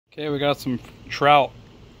Okay, we got some trout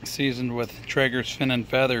seasoned with Traeger's fin and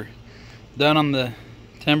feather. Done on the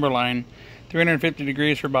Timberline, 350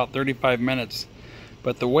 degrees for about 35 minutes.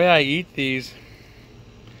 But the way I eat these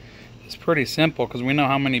is pretty simple because we know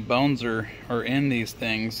how many bones are in these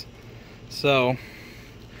things. So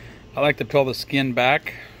I like to peel the skin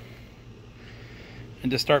back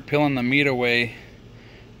and just start peeling the meat away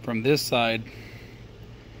from this side,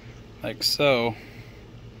 like so.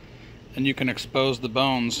 And you can expose the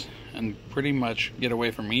bones and pretty much get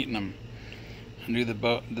away from eating them, and do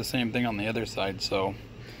the same thing on the other side. So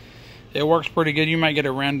it works pretty good. You might get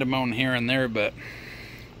a random bone here and there, but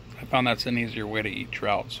I found that's an easier way to eat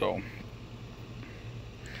trout. So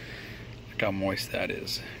look how moist that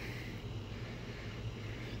is.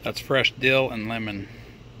 That's fresh dill and lemon.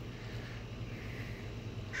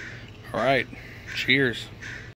 All right, cheers.